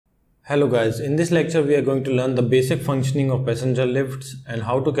Hello guys, in this lecture we are going to learn the basic functioning of passenger lifts and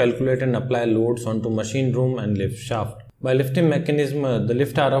how to calculate and apply loads onto machine room and lift shaft. By lifting mechanism, the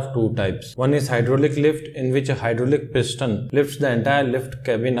lift are of two types. One is hydraulic lift, in which a hydraulic piston lifts the entire lift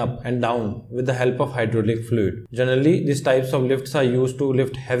cabin up and down with the help of hydraulic fluid. Generally, these types of lifts are used to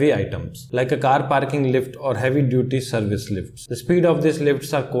lift heavy items, like a car parking lift or heavy duty service lifts. The speed of these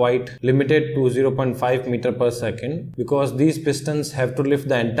lifts are quite limited to 0.5 meter per second because these pistons have to lift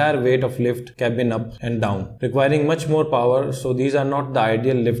the entire weight of lift cabin up and down, requiring much more power, so these are not the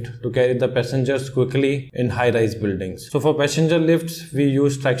ideal lift to carry the passengers quickly in high-rise buildings. So for passenger lifts, we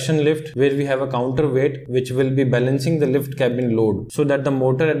use traction lift where we have a counterweight which will be balancing the lift cabin load so that the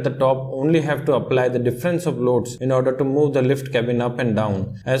motor at the top only have to apply the difference of loads in order to move the lift cabin up and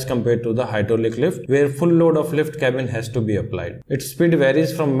down as compared to the hydraulic lift where full load of lift cabin has to be applied. Its speed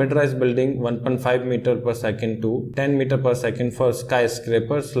varies from mid-rise building 1.5 meter per second to 10 meter per second for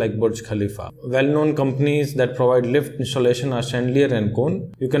skyscrapers like Burj Khalifa. Well-known companies that provide lift installation are Chandelier and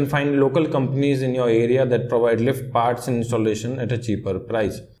Kohn. You can find local companies in your area that provide lift parts and installation at a cheaper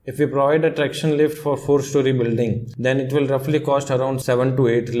price. If we provide a traction lift for 4-story building, then it will roughly cost around 7 to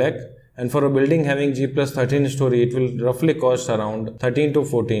 8 lakh. And for a building having G plus 13 story, it will roughly cost around 13 to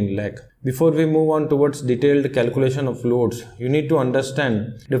 14 lakh. Before we move on towards detailed calculation of loads, you need to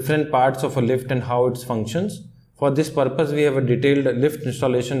understand different parts of a lift and how it functions. For this purpose, we have a detailed lift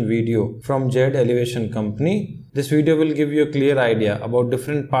installation video from Jed Elevation Company. This video will give you a clear idea about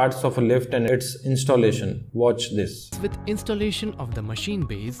different parts of a lift and its installation. Watch this. With installation of the machine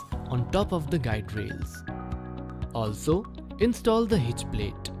base on top of the guide rails. Also, install the hitch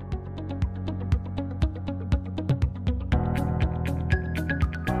plate.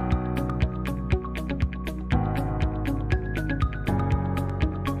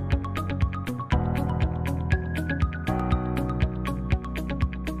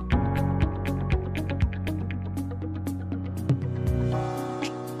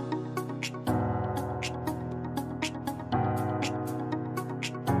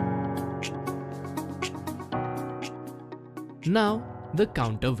 Now, the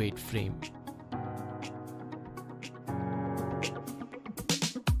counterweight frame.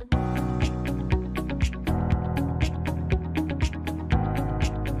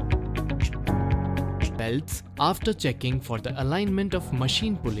 Belts after checking for the alignment of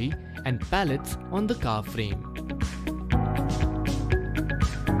machine pulley and pallets on the car frame.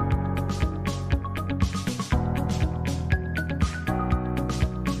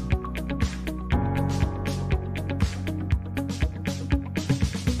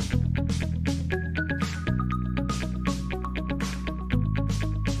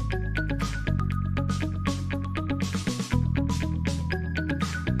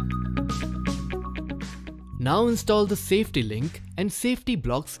 Now install the safety link and safety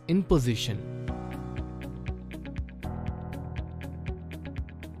blocks in position.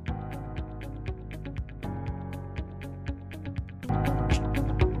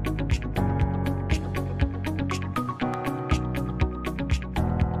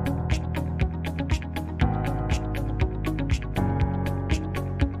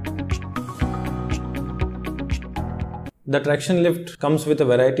 The traction lift comes with a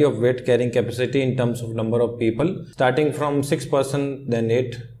variety of weight carrying capacity in terms of number of people, starting from 6 person, then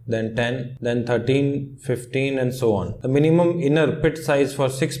 8, then 10, then 13, 15 and so on. The minimum inner pit size for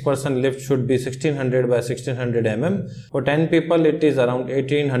 6-person lift should be 1600 by 1600 mm. For 10 people it is around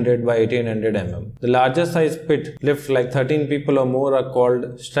 1800 by 1800 mm. The larger size pit lifts like 13 people or more are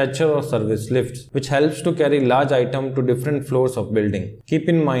called stretcher or service lifts, which helps to carry large item to different floors of building. Keep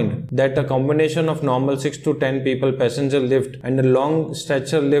in mind that a combination of normal 6 to 10 people passenger lift and a long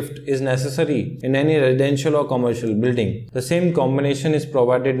stretcher lift is necessary in any residential or commercial building. The same combination is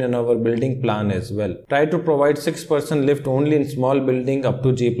provided in our building plan as well. Try to provide 6-person lift only in small building up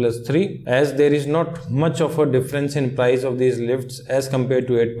to G plus 3 as there is not much of a difference in price of these lifts as compared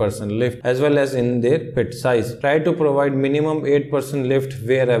to 8-person lift as well as in their pit size. Try to provide minimum 8-person lift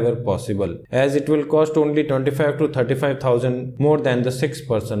wherever possible as it will cost only 25 to 35,000 more than the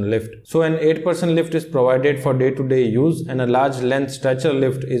 6-person lift. So an 8-person lift is provided for day-to-day use and a large length stretcher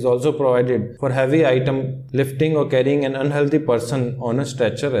lift is also provided for heavy item lifting or carrying an unhealthy person on a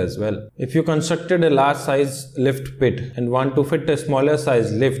stretcher as well. If you constructed a large size lift pit and want to fit a smaller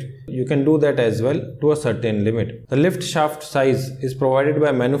size lift, you can do that as well to a certain limit. The lift shaft size is provided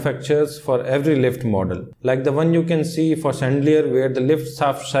by manufacturers for every lift model, like the one you can see for Chandelier where the lift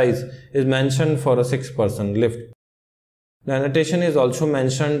shaft size is mentioned for a 6-person lift. The annotation is also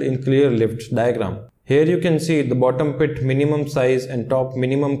mentioned in clear lift diagram. Here you can see the bottom pit minimum size and top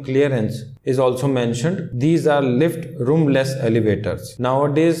minimum clearance is also mentioned. These are lift roomless elevators.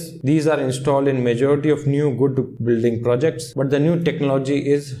 Nowadays, these are installed in majority of new good building projects, but the new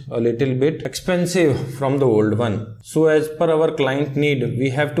technology is a little bit expensive from the old one. So as per our client need, we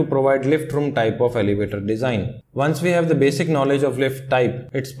have to provide lift room type of elevator design. Once we have the basic knowledge of lift type,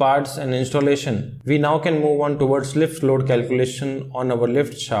 its parts and installation, we now can move on towards lift load calculation on our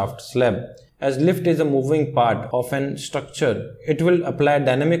lift shaft slab. As lift is a moving part of an structure, it will apply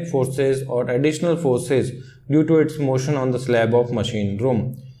dynamic forces or additional forces due to its motion on the slab of machine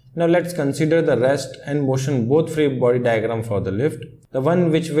room. Now let's consider the rest and motion both free body diagram for the lift. The one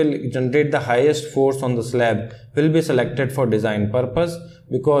which will generate the highest force on the slab will be selected for design purpose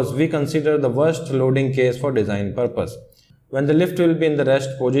because we consider the worst loading case for design purpose. When the lift will be in the rest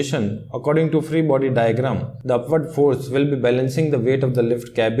position, according to free body diagram, the upward force will be balancing the weight of the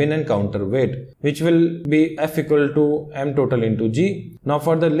lift cabin and counterweight, which will be F equal to m total into G. Now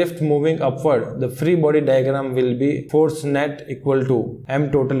for the lift moving upward, the free body diagram will be force net equal to m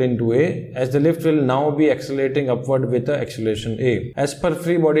total into A, as the lift will now be accelerating upward with the acceleration A. As per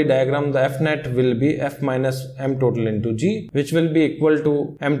free body diagram, the F net will be F minus m total into G, which will be equal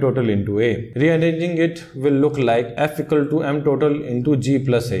to m total into A. Rearranging it will look like F equal to m total into G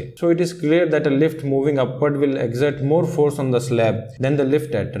plus A. So it is clear that a lift moving upward will exert more force on the slab than the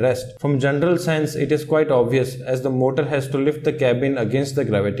lift at rest. From general science, it is quite obvious as the motor has to lift the cabin against the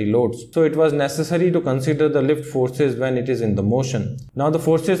gravity loads. So it was necessary to consider the lift forces when it is in the motion. Now the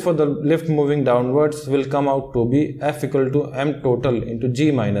forces for the lift moving downwards will come out to be F equal to m total into G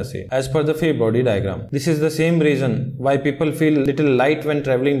minus A as per the free body diagram. This is the same reason why people feel little light when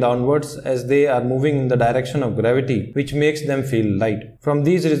traveling downwards, as they are moving in the direction of gravity, which makes them feel light. From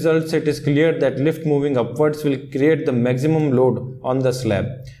these results, it is clear that lift moving upwards will create the maximum load on the slab,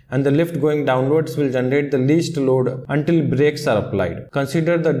 and the lift going downwards will generate the least load until brakes are applied.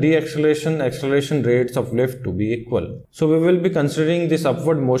 Consider the acceleration rates of lift to be equal. So we will be considering this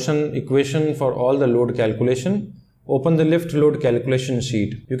upward motion equation for all the load calculation. Open the lift load calculation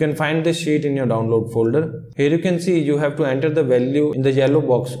sheet. You can find this sheet in your download folder. Here you can see you have to enter the value in the yellow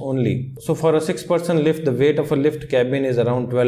box only. So for a 6-person lift, the weight of a lift cabin is around 12